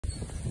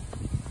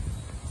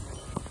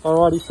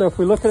Alrighty, so if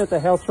we're looking at the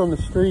house from the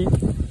street,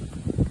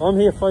 I'm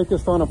here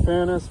focused on a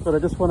furnace, but I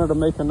just wanted to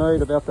make a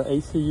note about the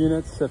AC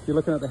units. So if you're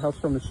looking at the house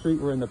from the street,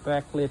 we're in the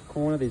back left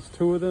corner. There's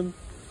two of them.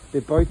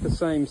 They're both the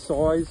same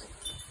size.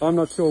 I'm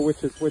not sure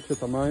which is which at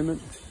the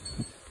moment,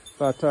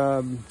 but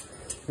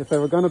if they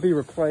were going to be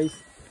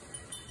replaced,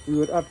 we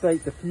would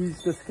update the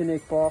fuse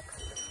disconnect box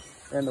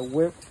and the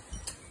whip,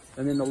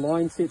 and then the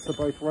line sets are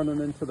both running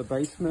into the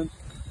basement.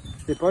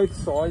 They're both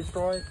sized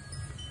right.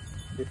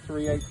 They're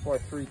 3/8 by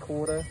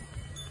 3/4.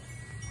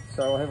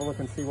 So I'll have a look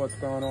and see what's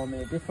going on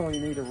there. Definitely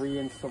need to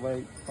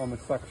reinsulate on the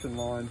suction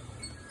line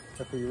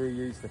if we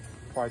reuse the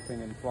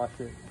piping and flush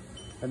it.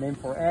 And then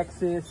for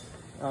access,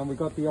 we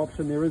got the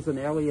option, there is an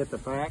alley at the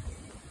back,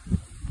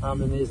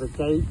 and there's a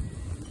gate.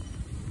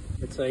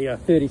 It's a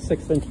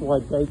 36-inch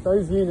wide gate.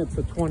 Those units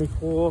are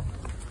 24.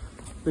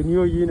 The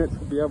newer units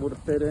will be able to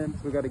fit in.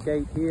 So we've got a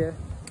gate here.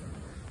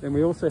 Then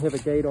we also have a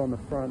gate on the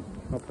front.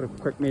 I'll put a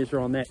quick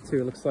measure on that too.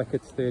 It looks like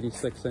it's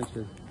 36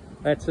 inches.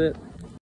 That's it.